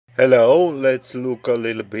Hello, let's look a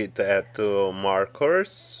little bit at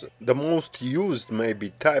markers. The most used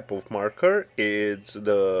maybe type of marker is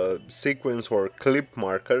the sequence or clip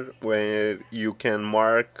marker, where you can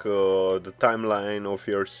mark the timeline of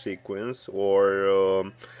your sequence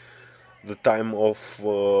or the time of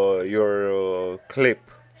your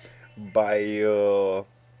clip by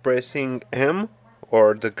pressing M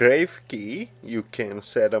or the grave key. You can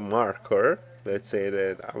set a marker. Let's say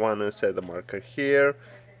that I want to set a marker here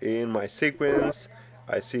in my sequence.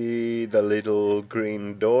 I see the little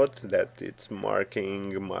green dot that it's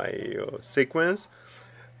marking my sequence.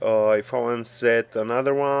 If I want to set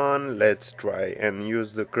another one, let's try and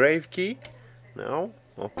use the grave key now.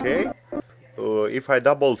 Okay. If I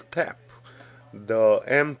double tap the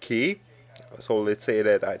M key, so let's say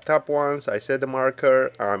that I tap once, I set the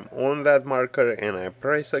marker, I'm on that marker, and I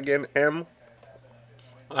press again M,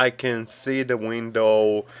 I can see the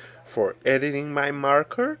window for editing my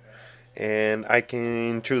marker, and I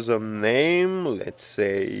can choose a name, let's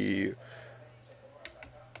say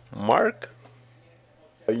Mark.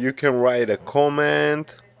 You can write a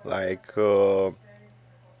comment like the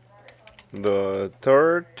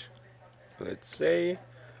third, let's say.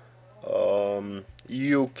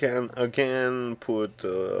 You can again put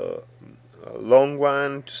a long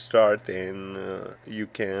one to start, and you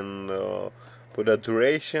can put a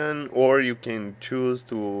duration, or you can choose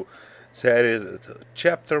to set it as a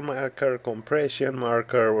chapter marker, compression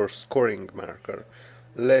marker, or scoring marker.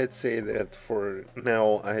 Let's say that for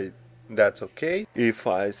now that's okay. If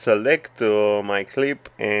I select my clip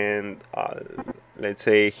and let's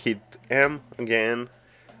say hit M again,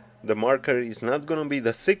 the marker is not gonna be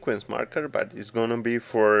the sequence marker, but it's gonna be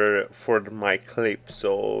for my clip.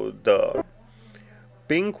 So the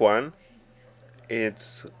pink one,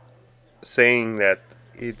 it's saying that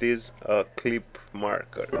it is a clip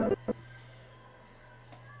marker.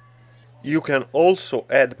 You can also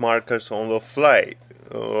add markers on the fly.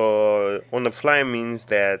 On the fly means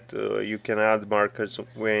that you can add markers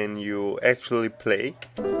when you actually play.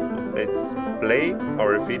 Let's play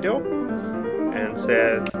our video and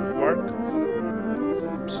set mark.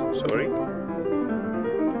 Oops, sorry.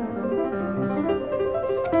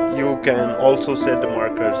 You can also set the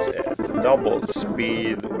markers at double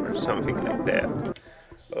speed or something like that.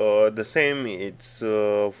 The same it's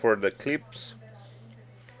for the clips.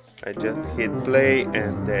 I just hit play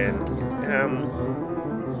and then hit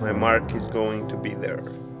M. My mark is going to be there.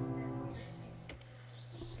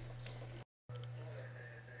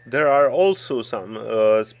 There are also some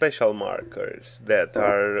special markers that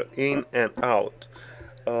are in and out.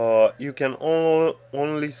 You can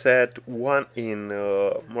only set one in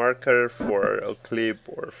marker for a clip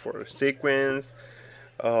or for a sequence,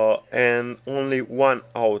 and only one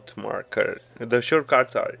out marker. The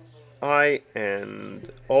shortcuts are I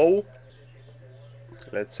and O.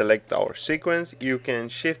 Let's select our sequence. You can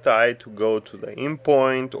shift I to go to the in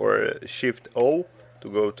point, or shift O to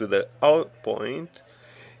go to the out point.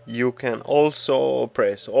 You can also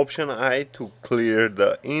press option I to clear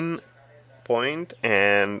the in point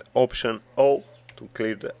and option O to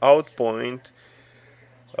clear the out point.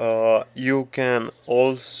 You can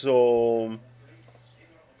also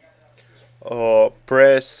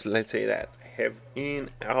press, let's say that I have in,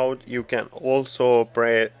 out. You can also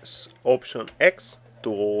press option X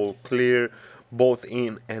to clear both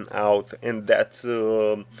in and out, and that's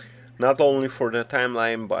not only for the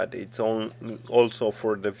timeline, but it's also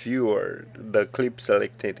for the viewer, the clip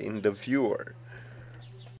selected in the viewer.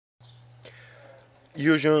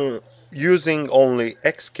 Using only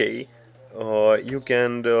XK, you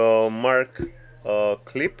can mark a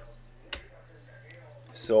clip.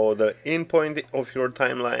 So the in point of your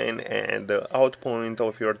timeline and the out point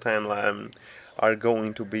of your timeline are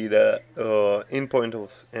going to be the in point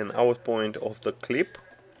of and out point of the clip.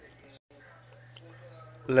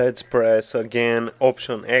 Let's press again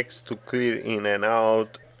option X to clear in and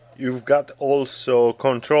out. You've got also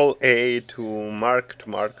Control A to mark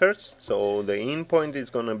markers. So the in point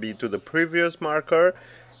is gonna be to the previous marker,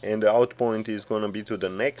 and the out point is gonna be to the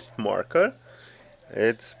next marker.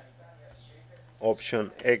 It's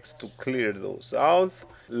option X to clear those out.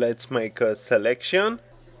 Let's make a selection,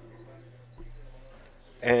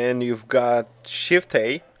 and you've got Shift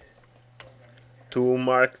A to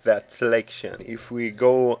mark that selection. If we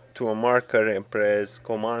go to a marker and press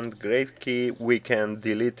Command grave key, we can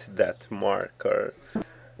delete that marker.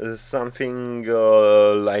 Something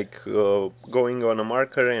like going on a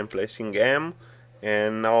marker and pressing M,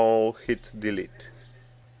 and now hit delete.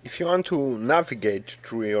 If you want to navigate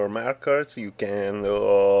through your markers, you can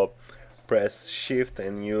press shift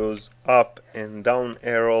and use up and down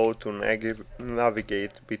arrow to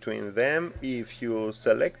navigate between them. If you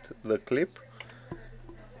select the clip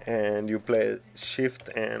and you play shift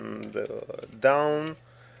and down,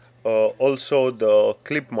 also the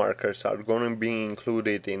clip markers are going to be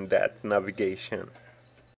included in that navigation.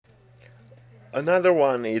 Another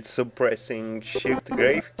one is pressing shift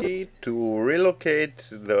grave key to relocate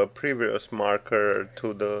the previous marker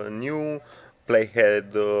to the new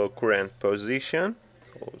playhead current position.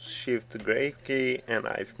 So shift grave key, and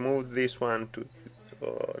I've moved this one to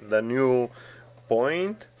the new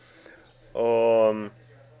point.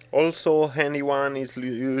 Also handy one is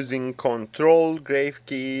using control grave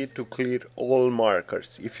key to clear all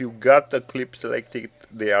markers. If you got the clip selected,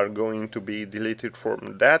 they are going to be deleted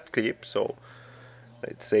from that clip. So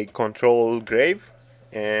let's say control grave,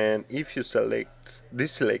 and if you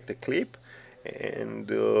deselect the clip and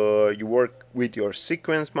you work with your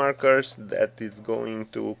sequence markers, that is going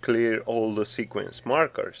to clear all the sequence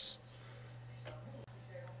markers.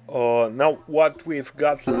 Now what we've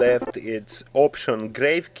got left is option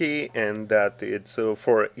grave key, and that it's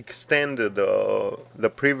for extend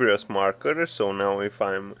the previous marker. So now if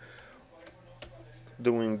I'm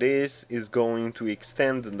doing this, is going to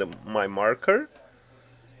extend my marker,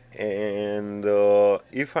 and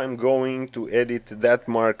if I'm going to edit that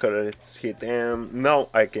marker, let's hit M. Now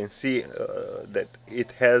I can see that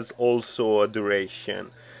it has also a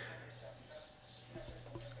duration.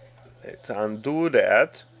 Let's undo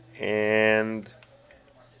that and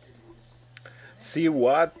see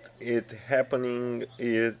what it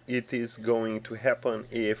is going to happen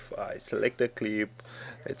if I select the clip.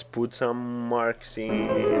 Let's put some marks in.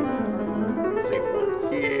 Let's say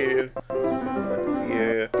one here, one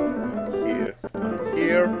here, one here, one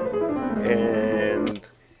here, and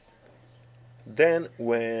then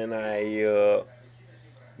when I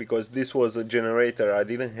because this was a generator, I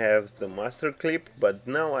didn't have the master clip, but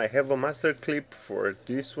now I have a master clip for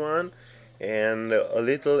this one and a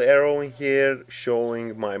little arrow in here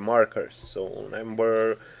showing my markers. So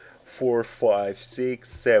number 4, 5,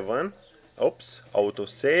 6, 7. Oops,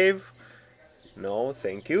 autosave. No,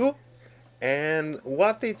 thank you. And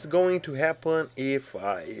what is going to happen if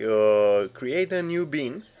I create a new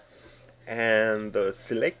bin and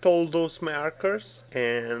select all those markers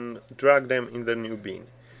and drag them in the new bin.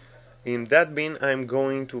 In that bin I'm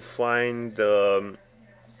going to find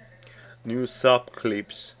new sub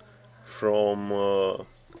clips from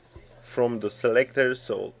the selector.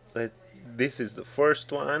 So this is the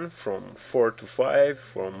first one, from 4 to 5,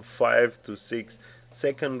 from 5 to 6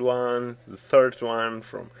 second one, the third one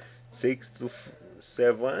from 6 to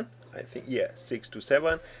 7, I think, yeah, 6 to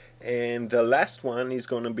 7, and the last one is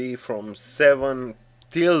gonna be from 7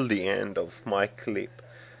 till the end of my clip.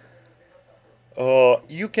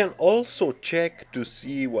 You can also check to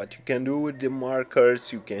see what you can do with the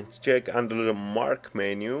markers. You can check under the mark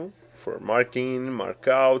menu for marking, mark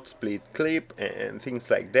out, split clip and things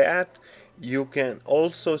like that. You can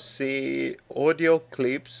also see audio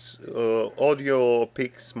clips, audio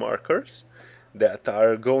picks markers that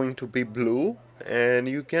are going to be blue, and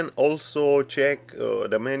you can also check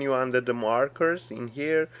the menu under the markers. In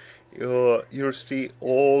here you'll see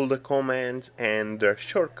all the commands and their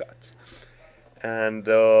shortcuts. And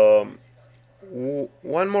one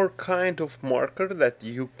more kind of marker that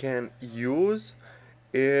you can use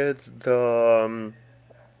is the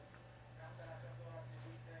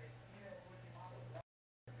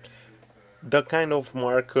kind of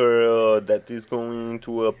marker that is going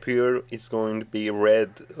to appear is going to be red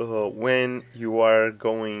when you are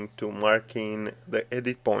going to marking the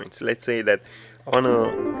edit points. Let's say that I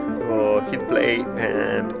wanna hit play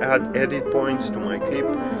and add edit points to my clip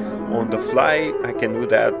on the fly. I can do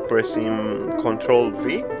that pressing Ctrl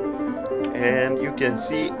V, and you can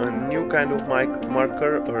see a new kind of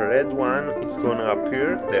marker, a red one, is gonna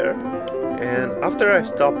appear there, and after I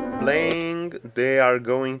stop playing they are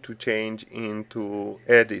going to change into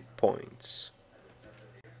edit points.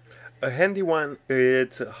 A handy one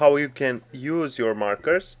is how you can use your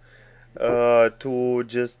markers to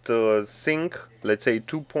just sync, let's say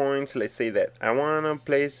 2 points. Let's say that I want to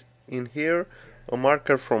place in here a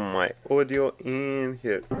marker from my audio in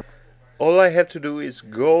here. All I have to do is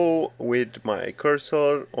go with my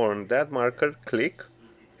cursor on that marker, click,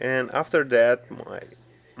 and after that my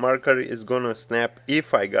marker is gonna snap.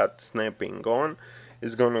 If I got snapping on,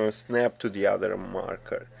 is gonna snap to the other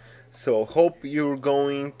marker. So hope you're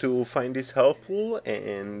going to find this helpful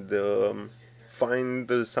and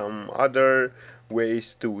find some other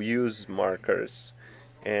ways to use markers,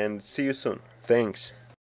 and see you soon. Thanks.